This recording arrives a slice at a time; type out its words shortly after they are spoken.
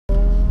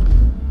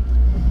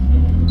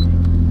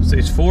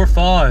Stage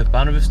 4-5,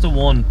 Bonavista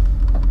 1.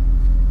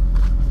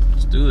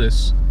 Let's do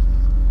this.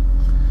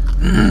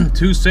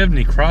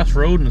 270,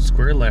 crossroad and a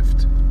square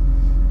left.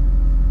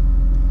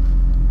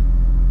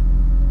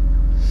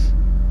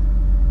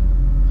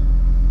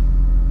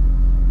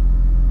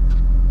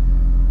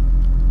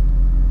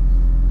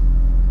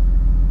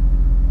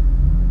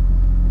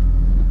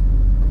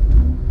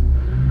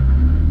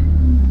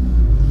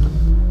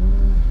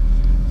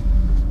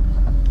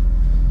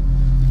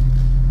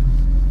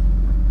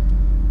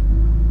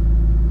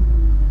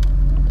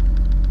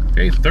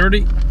 Okay,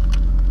 30.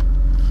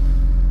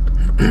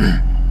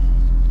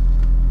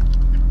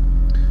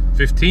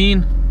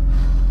 15.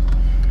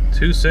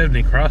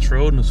 270,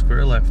 crossroad and a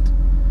square left.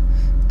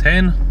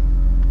 10.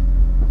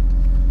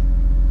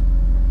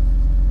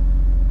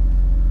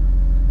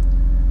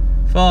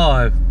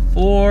 5,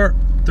 4,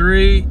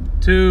 3,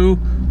 2,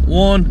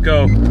 1,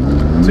 go.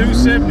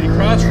 270,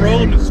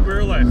 crossroad and a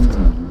square left.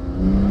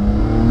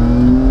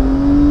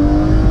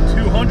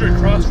 200,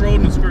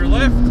 crossroad and a square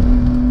left.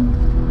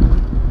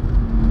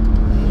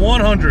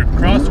 100,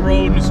 cross the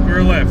road and a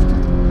square left.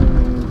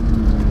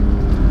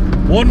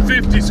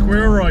 150,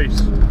 square right.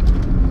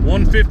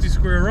 150,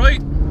 square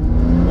right.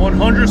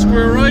 100,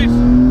 square right.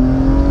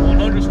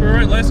 100, square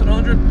right, less than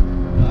 100.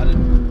 Got it.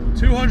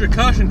 200,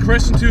 caution,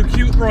 crescent to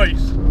acute right.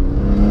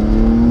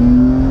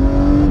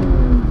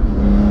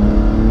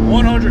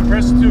 100,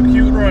 crescent to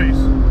acute right.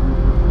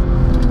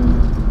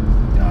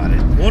 Got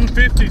it.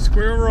 150,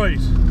 square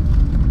right.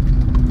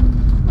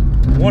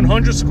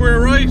 100, square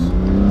right.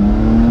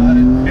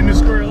 In the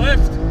square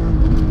left,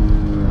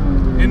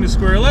 in the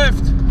square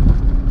left,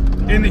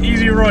 in the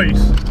easy right,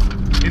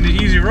 in the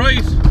easy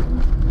right,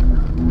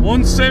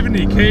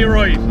 170k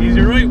right, easy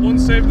right,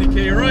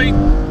 170k right,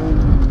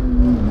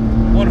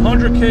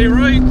 100k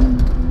right,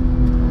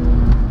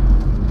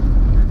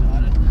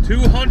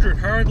 200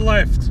 hard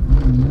left,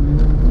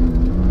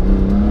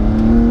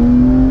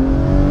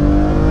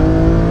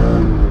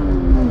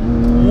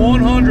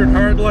 100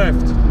 hard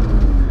left,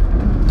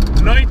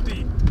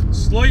 90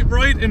 slight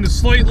right and a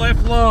slight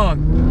left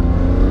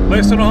long.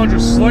 Less than 100,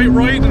 slight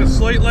right and a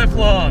slight left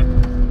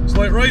long.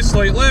 Slight right,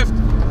 slight left.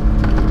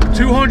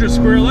 200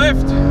 square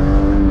left.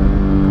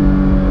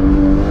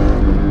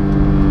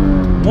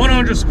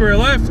 100 square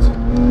left.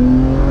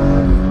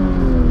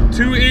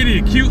 280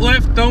 acute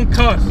left, don't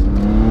cut.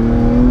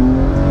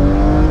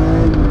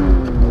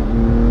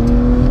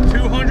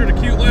 200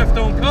 acute left,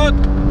 don't cut.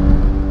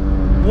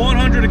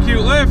 100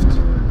 acute left.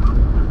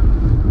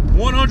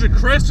 100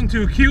 crescent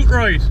to acute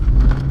right.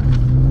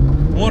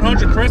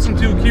 100 crescent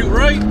to acute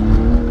right.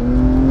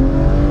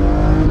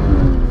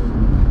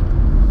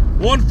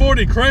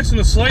 140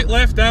 crescent a slight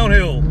left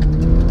downhill.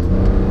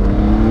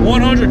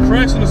 100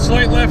 crescent a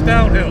slight left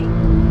downhill.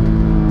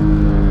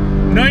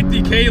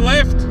 90k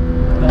left.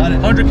 Got it.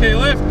 100k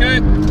left, okay.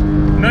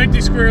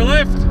 90 square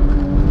left.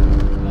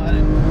 Got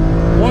it.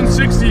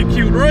 160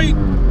 acute right.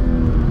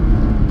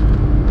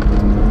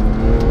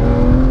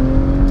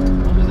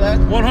 What was that?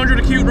 100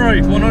 acute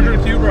right. 100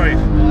 acute right.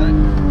 Got it.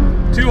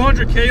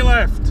 200k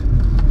left.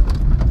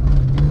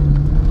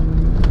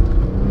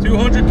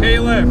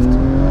 200k left.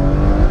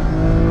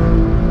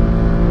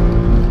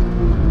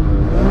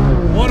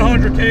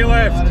 100k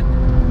left.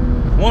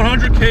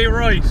 100k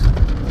right.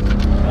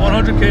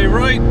 100k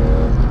right.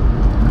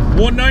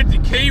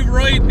 190k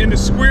right in the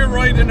square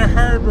right and the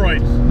hard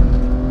right.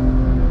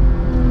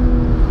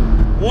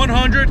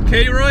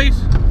 100k right.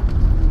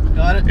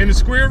 Got it. In the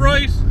square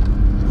right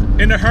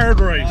and the hard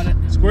right. Got it.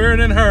 Square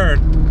and then hard.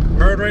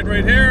 Hard right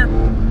right here.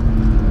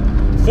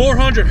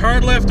 400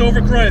 hard left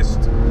over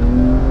crest.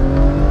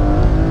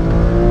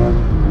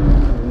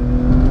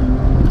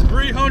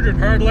 300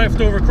 hard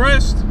left over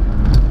crest.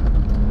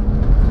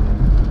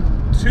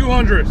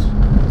 200.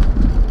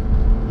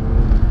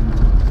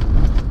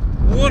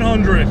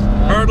 100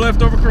 hard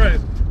left over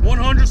crest.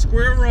 100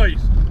 square right.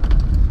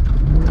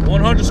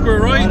 100 square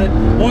right.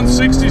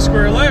 160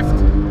 square left.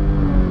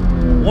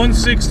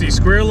 160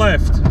 square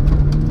left.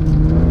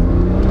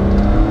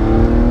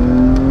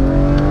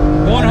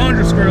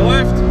 100 square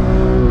left.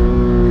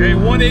 Okay,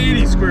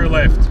 180 square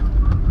left.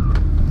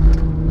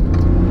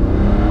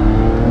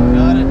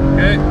 Got it.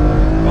 Okay,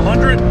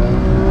 100.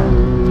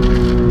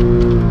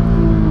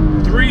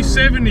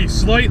 370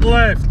 slight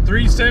left.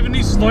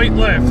 370 slight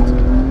left.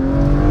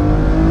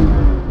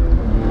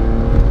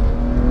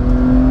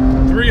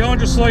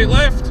 300 slight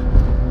left.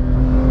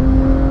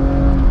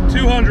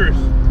 200.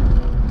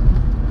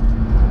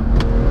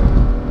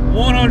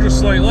 100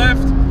 slight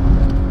left.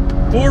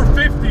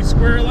 450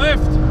 square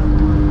left.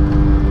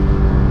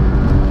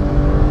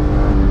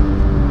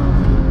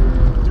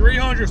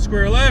 300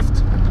 square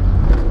left.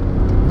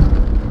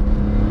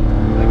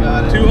 I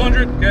got it.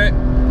 200, okay.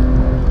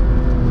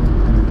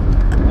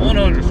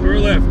 100 square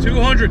left.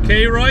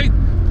 200k right.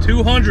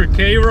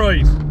 200k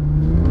right.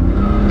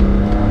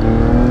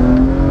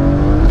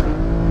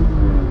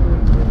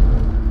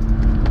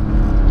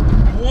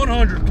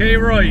 100k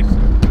right.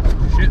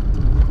 Shit.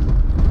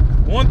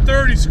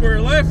 130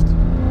 square left.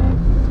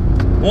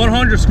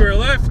 100 square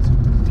left.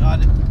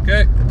 Got it.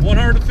 Okay,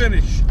 100 to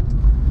finish.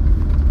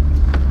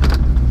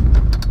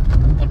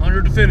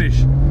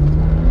 finish.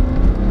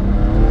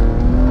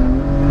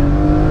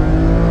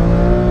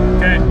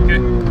 Okay, okay.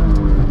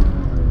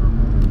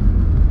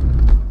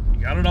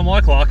 You got it on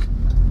my clock.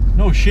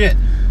 No shit.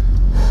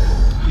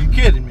 You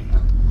kidding me?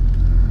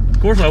 Of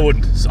course I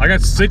wouldn't. I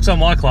got 6 on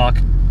my clock.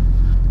 Did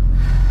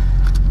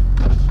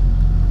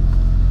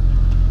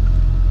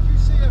you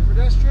see a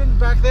pedestrian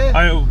back there?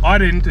 I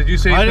didn't. Did you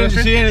see? I didn't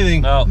see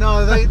anything. No.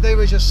 No, they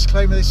were just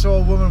claiming they saw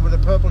a woman with a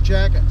purple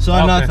jacket. Saw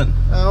Okay. nothing.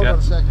 Hold Yeah. on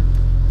a second.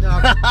 No,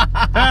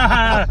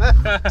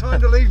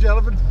 time to leave,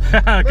 gentlemen.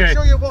 Okay. Make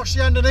sure you wash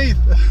the underneath.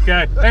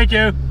 Okay. Thank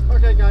you.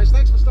 Okay, guys,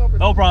 thanks for stopping.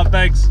 No problem.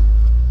 Thanks.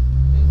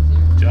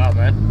 Good job,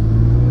 man.